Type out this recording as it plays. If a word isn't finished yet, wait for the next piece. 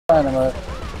front of us.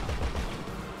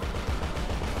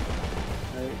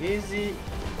 Easy.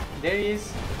 There he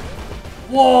is.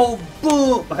 Whoa!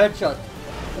 Boom! Headshot.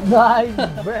 Nice.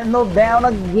 Breno down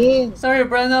again. Sorry,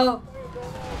 Breno.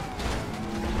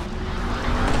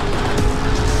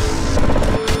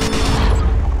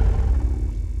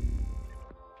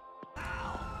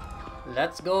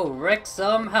 Let's go wreak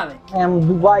some havoc.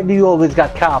 And why do you always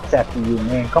got cops after you,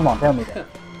 man? Come on, tell me that.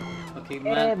 Okay,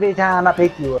 man. Every time I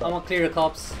pick you up. I'm gonna clear the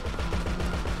cops.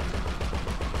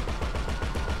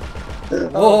 Oh,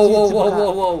 Whoa, whoa, whoa,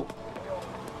 whoa, whoa.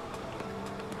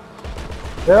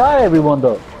 Where are everyone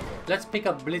though? Let's pick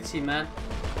up Blitzy, man.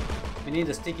 We need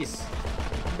the stickies.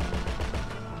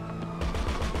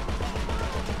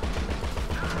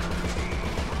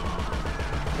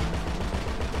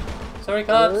 Sorry,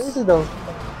 cops. Where is it though?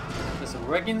 Just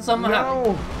wrecking some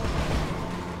havoc.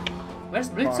 Where's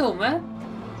Blitzo, man?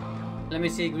 Let me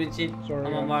see, Grinchy. Sorry,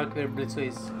 I'm gonna mark where Blitzo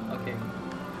is. Okay.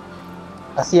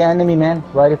 I see an enemy, man,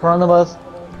 right in front of us.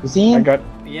 You see him? I got.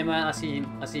 Yeah, man, I see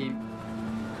him. I see him.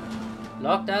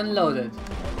 Locked and loaded.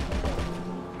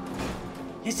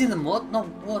 He's in the mod? No,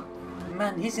 what?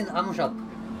 Man, he's in the ammo shop.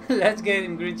 Let's get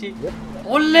him, Grinchy. Yep.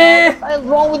 Ole! What's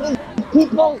wrong with these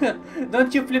people?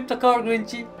 Don't you flip the car,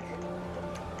 Grinchy.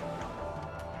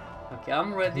 Okay,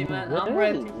 I'm ready, man. I'm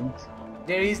ready.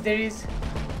 There he is, there he is.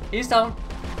 He's down.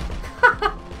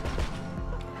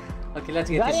 Okay, let's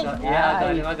get this one.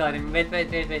 Yeah, I got him. Wait.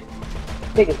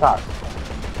 Take his car.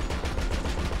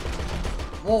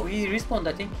 Whoa, he respawned,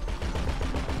 I think.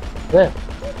 Where?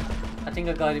 I think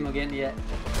I got him again, yeah.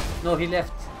 No, he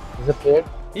left. He's up there.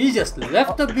 He just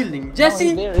left the building. No,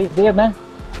 Jesse! he's there, man.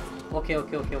 Okay.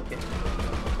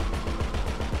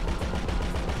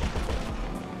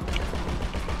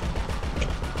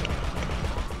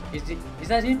 Is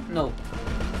that him? No.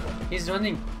 He's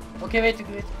running. Okay, wait.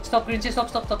 Stop, Grinchy.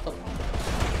 Stop.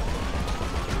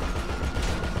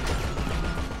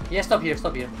 Yeah, stop here.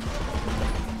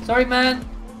 Sorry, man.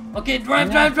 Okay,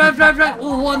 drive.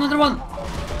 Oh, another one.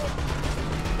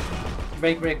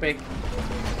 Break.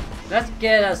 Let's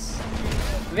get us.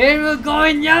 Where we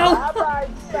going, yo? Bye-bye,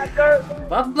 sucker.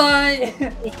 Bye-bye.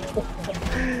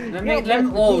 let me,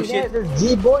 oh shit.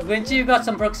 G-boy. Grinchy, you got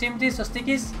some proximity, so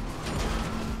stickies?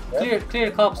 Yep.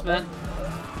 Clear cops, man.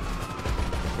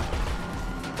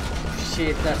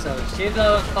 Shit, that's a shit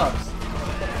of cops.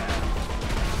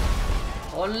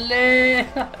 Ole!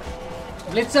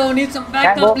 Blitzo, need some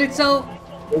backup, Blitzo!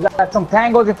 We got some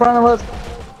tangos in front of us.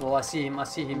 Oh, I see him.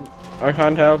 I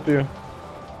can't help you.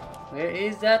 Where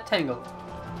is that tango?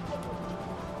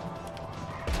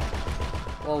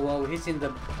 Whoa, he's in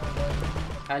the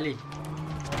alley.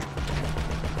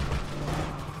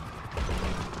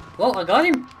 Whoa, I got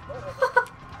him!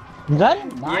 You got him?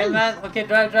 Nice. Yeah, man. Okay,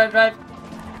 drive.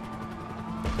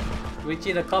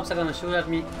 Richie, the cops are gonna shoot at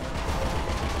me.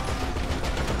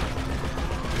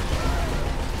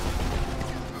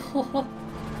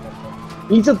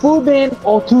 It's a full bin.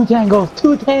 Oh, two tangos.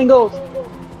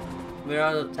 Where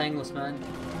are the tangos, man?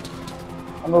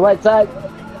 On the right side.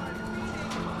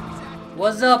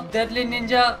 What's up, Deadly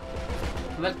Ninja?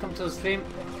 Welcome to the stream.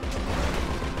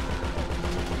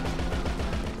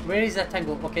 Where is that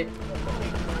tango? Okay.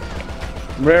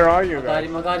 Where are you I guys?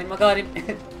 got him.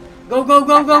 Go.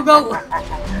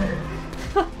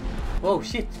 Whoa,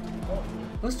 shit.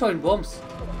 Who's throwing bombs?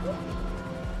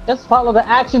 Just follow the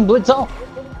action, Blitzo.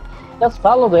 Just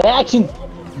follow the action.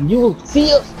 You will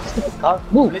see us.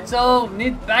 Move. Blitzo,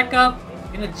 need backup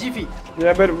in a jiffy.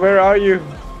 Yeah, but where are you?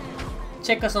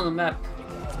 Check us on the map.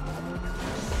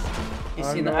 He's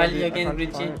in the no alley idea. again, I can't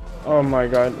Grinchy. find- Oh my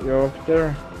god, you're up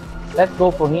there. Let's go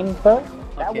for him first.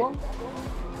 That Okay. one.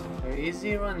 Where is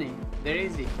he running? There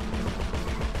is he.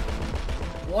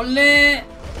 Ole!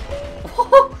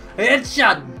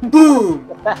 Headshot! Boom!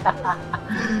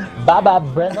 Bye,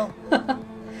 Breno.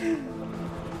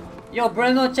 Yo,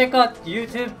 Breno, check out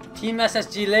YouTube Team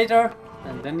SSG later,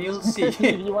 and then you'll see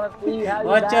You wanna see how you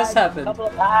what died just happened. a couple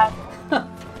of times?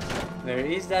 Where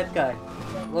is that guy?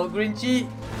 Whoa, Grinchy!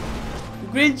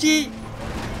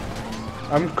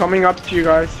 I'm coming up to you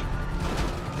guys.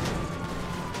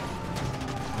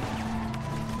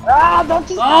 Ah, don't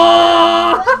you?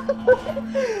 Oh!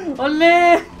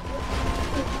 Ole!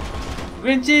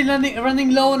 Grinchy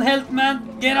running low on health,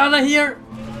 man. Get out of here!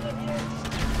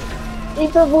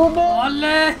 It's a woman.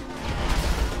 Ole!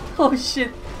 Oh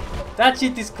shit! That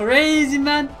shit is crazy,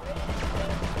 man.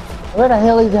 Where the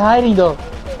hell is he hiding though?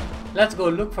 Let's go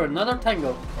look for another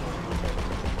tango.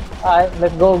 Alright,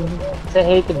 let's go say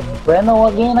hey to Breno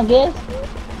again, I guess.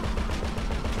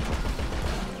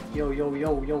 Yo.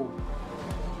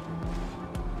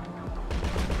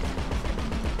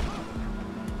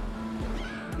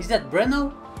 Is that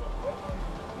Breno?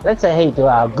 Let's say hey to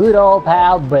our good old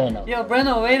pal Breno. Yo,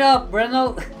 Breno, wait up,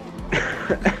 Breno.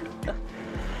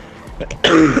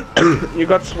 You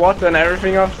got SWAT and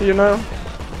everything after you now?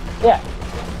 Yeah,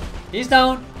 He's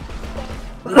down.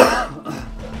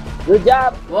 good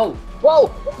job. Whoa.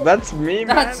 Whoa! That's me,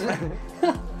 man. That's...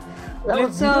 That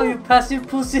was Blitzo, you passive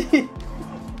pussy.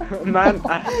 Man,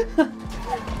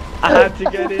 I had to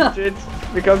get into it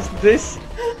because this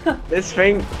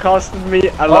thing costed me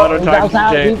a lot of he's time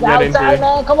outside, to he's get into outside, it.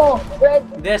 man. Come on,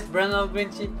 Red. There's Breno,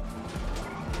 Grinchy.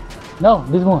 No,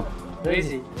 this one. Where is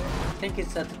he? I think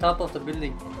it's at the top of the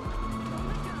building.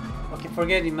 Okay,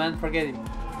 forget him, man. Forget him.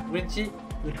 Grinchy,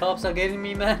 the cops are getting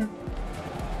me, man.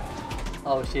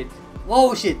 Oh shit.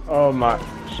 Whoa, shit. Oh my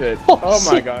shit. Oh, Oh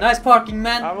my shit. god. Nice parking,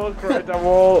 man. I will create a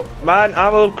wall. Man, I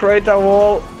will create a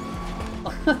wall.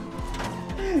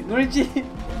 Grinchy,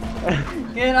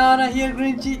 get out of here,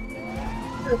 Grinchy.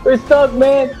 We're stuck,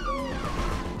 man.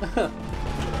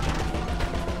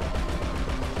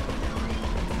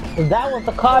 If that was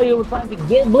the car you were trying to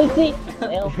get, Blitzy?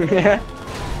 Well, Yeah.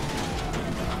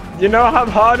 You know how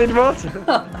hard it was?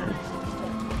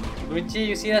 Grinchy,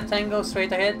 you see that tango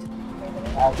straight ahead?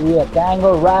 I see a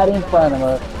tango right in front of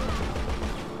us.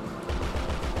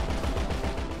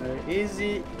 Where is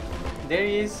he? There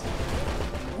he is.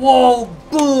 Whoa,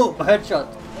 boom! Headshot.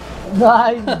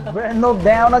 Nice, Breno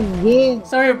down again.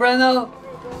 Sorry, Breno.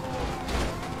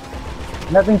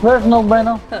 Nothing personal,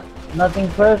 Breno. Nothing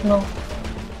personal.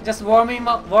 Just warming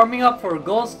up for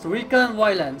Ghost Recon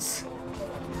violence.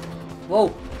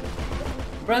 Whoa.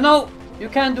 Breno, you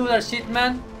can't do that shit,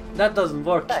 man. That doesn't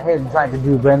work. What the hell are you trying to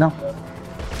do, Breno?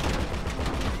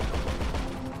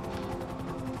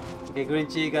 Okay,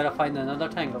 Grinchy, you gotta find another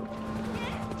tango.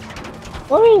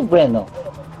 Where is Breno?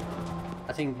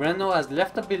 I think Breno has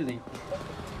left the building.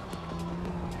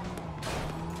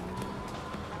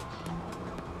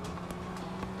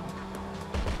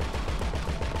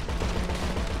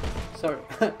 Sorry.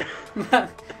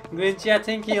 Grinchy, I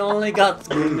think he only got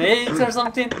grenades or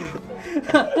something.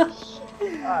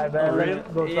 Alright, man, let's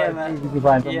go try Yeah, to see man. if we can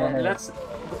find someone Yeah, else. let's...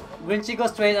 Grinchy, go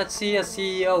straight at see a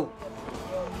CEO.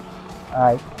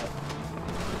 Alright.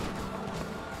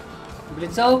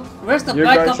 Blitzo, where's the You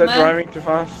backup, guys are man? driving too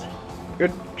fast.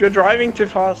 You're driving too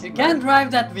fast. You can't drive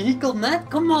that vehicle, man.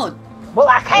 Come on. Well,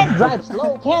 I can't drive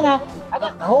slow, can I? I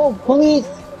got the whole police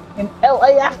in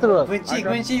LA after us. Grinchy,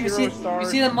 got Grinchy, you 0 see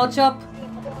stars. the mod shop?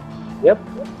 Yep.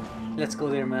 Let's go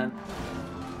there, man.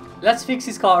 Let's fix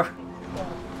his car.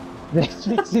 Let's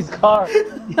fix his car.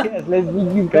 Yes, let's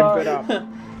fix his Pimp car. it up.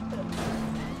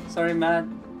 Sorry,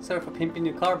 man. Sorry for pimping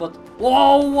your car, but...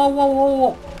 Whoa, whoa, whoa, whoa,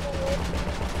 whoa.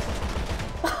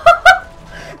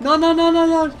 No, no, no, no,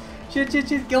 no. Shit, shit,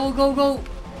 shit. Go, go, go.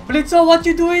 Blitzo, what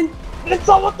you doing?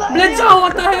 Blitzo, what the Blitzo, hell?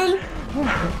 what the hell?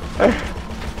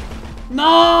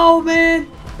 No, man.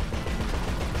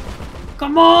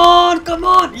 Come on, come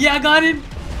on. Yeah, I got him.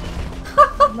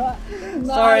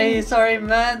 Sorry, sorry,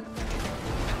 man.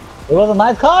 It was a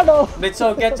nice car, though.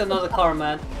 Blitzo, get another car,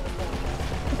 man.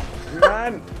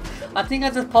 Man, I think I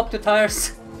just popped the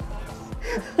tires.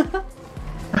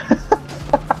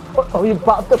 Oh, you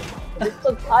popped the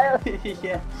Blitzo tire.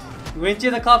 Yeah.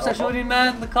 Grinchy, the cops are shooting,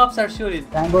 man. The cops are shooting.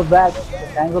 Tango's back.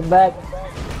 Tango's back.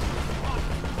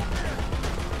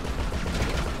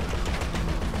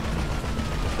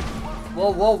 Whoa,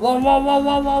 whoa, whoa, whoa, whoa,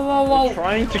 whoa, whoa, whoa, whoa.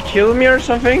 trying to kill me or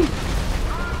something?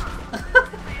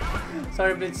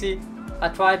 Sorry, Blitzy. I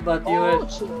tried, but you Oh, were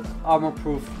shit. armor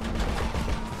proof.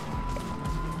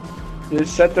 You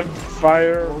set the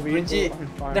fire. Grinchy, on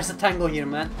fire. there's a tango here,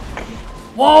 man.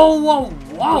 Whoa, whoa,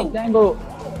 Hey, whoa. Tango.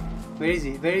 Where is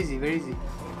he? Where is he? Where is he?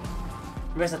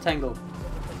 Where's the tango?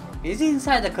 Is he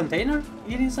inside the container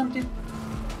eating something?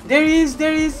 There he is,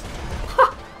 there he is.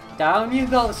 Ha! Down you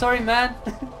go. Sorry, man.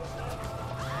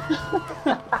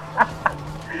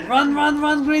 Run, run,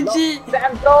 run, Grinchy.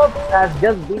 Santos has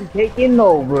just been taken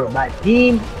over by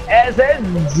Team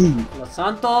SSG. Los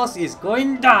Santos is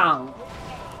going down.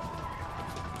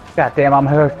 God damn, I'm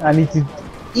hurt. I need to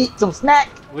eat some snack.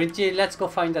 Grinchy, let's go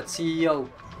find that CEO.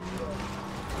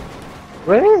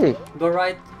 Where is he? Go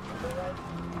right.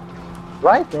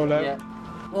 Right? Go left. Yeah.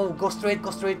 Oh, go straight,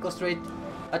 go straight, go straight.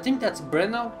 I think that's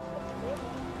Breno.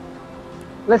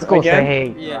 Let's go Again? say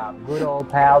hey to Yeah. our good old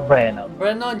pal Breno.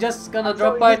 Breno just gonna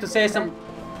drop by to say some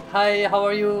hi, how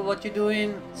are you, what you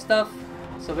doing, stuff.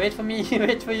 So wait for me,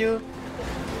 wait for you.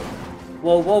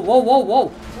 Whoa, whoa, whoa, whoa, whoa.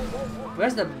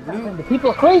 Where's the blue? The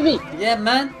people are crazy. Yeah,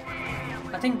 man.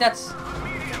 I think that's...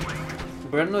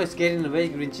 Breno is getting away,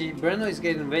 Grinchy. Breno is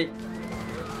getting away.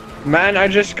 Man, I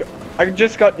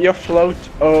just got your float.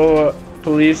 Oh,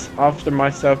 police after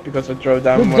myself because I drove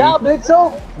down Good one job,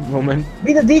 Blitzo. woman.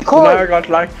 Be the So decoy. now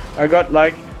I got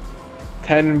like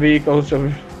 10 vehicles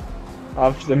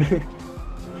after me.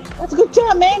 That's a good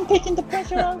job, man. Taking the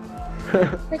pressure out.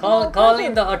 Call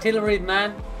in the artillery,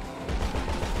 man.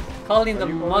 Call in the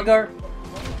mugger.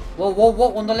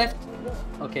 Whoa, on the left.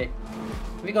 Okay.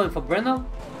 We going for Breno?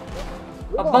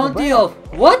 A bounty of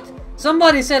what?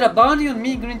 Somebody said a bounty on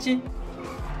me, Grinchy.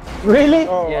 Really?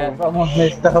 Oh. Yeah. Someone's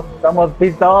messed up. Someone's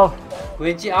pissed off.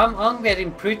 Grinchy, I'm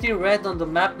getting pretty red on the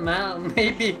map, man.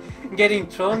 Maybe getting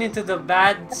thrown into the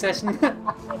bad session.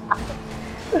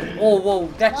 Whoa,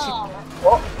 that shit.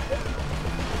 Oh,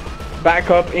 Back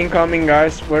up, incoming,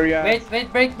 guys. Where you at? Wait,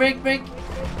 break.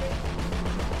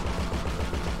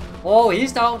 Oh,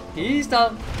 he's down.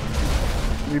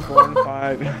 Reborn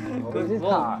 5. what is this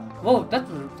car? Whoa,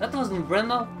 that wasn't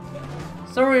Breno.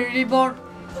 Sorry, Reborn.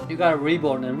 You gotta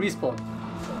reborn and respawn.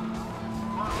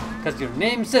 Cause your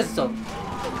name says so.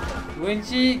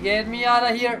 Grinchy, get me out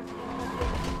of here.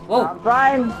 Whoa, I'm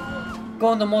trying. go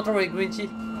on the motorway, Grinchy.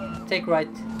 Take right.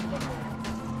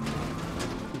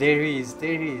 There he is.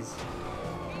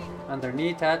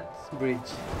 Underneath that bridge.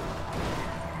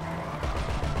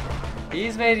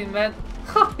 He's waiting, man.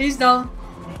 He's down.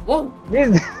 Whoa,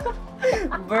 This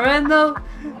Breno.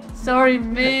 Sorry, this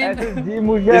man.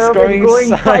 Mujer going going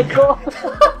psycho.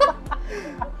 psycho.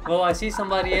 Oh, I see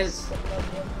somebody else.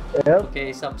 Yep. Okay,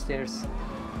 he's upstairs.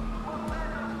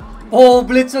 Oh,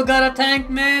 Blitzo got a tank,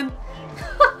 man.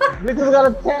 Blitzo's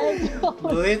got a tank.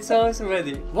 Blitzo's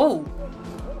ready. Whoa,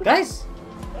 guys.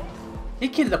 He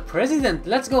killed the president.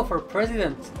 Let's go for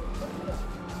president.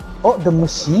 Oh, the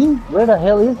machine? Where the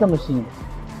hell is the machine?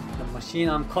 The machine,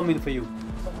 I'm coming for you.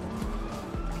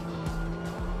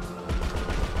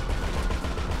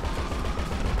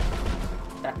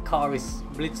 That car is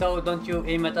Blitzo. Don't you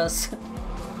aim at us?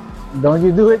 Don't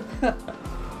you do it.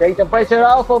 Take the pressure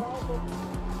off of.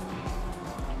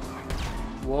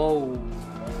 Whoa.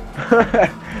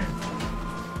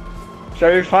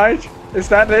 Shall we fight? Is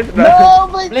that it? No,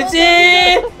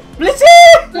 Blitzo! Blitzy!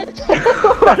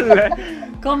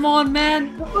 Blitzy! Come on,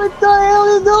 man. What the hell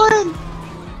are you doing?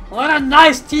 What a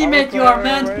nice teammate you are,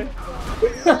 man.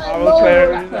 I will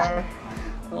clear it now.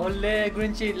 Ole,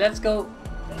 Grinchy, let's go.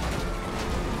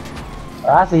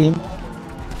 I see him.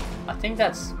 I think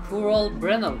that's poor old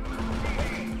Breno.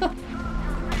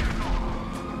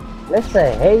 Let's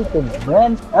say hey to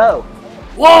Brent. Oh,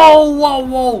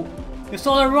 Whoa! You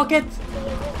saw the rocket?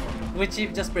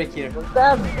 Grinchy, just break here. what's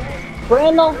that?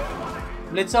 Breno?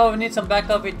 Blitzo, we need some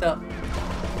backup with the...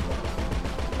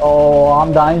 Oh,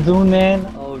 I'm dying soon, man.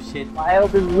 Oh shit. My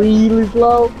health is really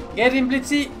slow. Get him,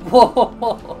 Blitzy!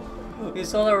 Whoa! You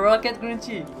saw the rocket,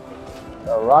 Grinchy?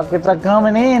 The rockets are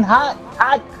coming in. Hot.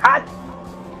 I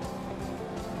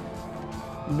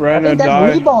Breno think that's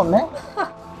died. Rebound, man.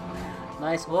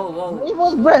 Nice, whoa. It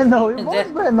was Breno. It And was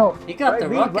then- Breno. He got the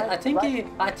Right, rocket. right,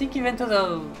 I think he went to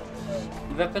the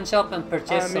weapon shop and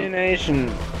purchased some. Ammunition.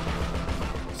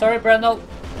 Sorry, Breno.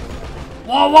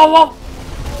 Whoa!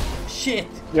 Shit!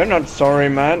 You're not sorry,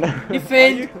 man. He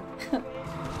failed.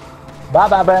 Bye,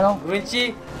 Breno.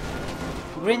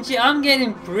 Grinchy, I'm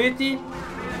getting pretty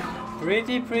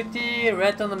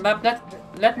red on the map.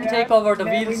 Let me take over the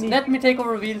wheels. Let me take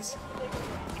over wheels.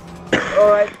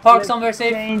 Alright. Park somewhere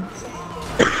safe.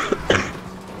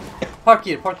 Park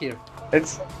here.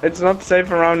 It's not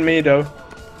safe around me though.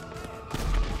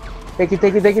 Take it.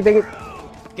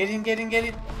 Get in.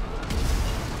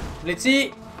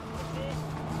 Blitzy,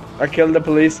 I killed the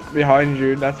police behind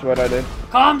you, that's what I did.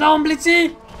 calm down,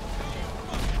 Blitzy.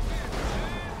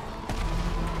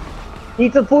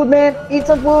 Eat some food, man. Eat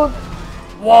some food.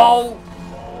 Whoa.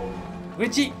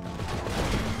 Grinchy.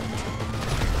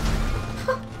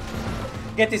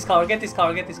 Get this car.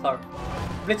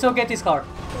 Blitzo, get this car.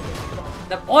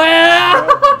 Oh yeah!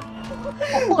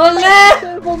 Ole!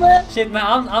 Careful, man. Shit,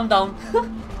 man, I'm down.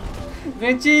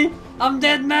 Grinchy, I'm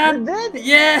dead, man. You're dead?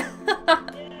 Yeah.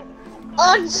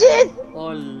 Oh, shit.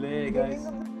 Ole, guys.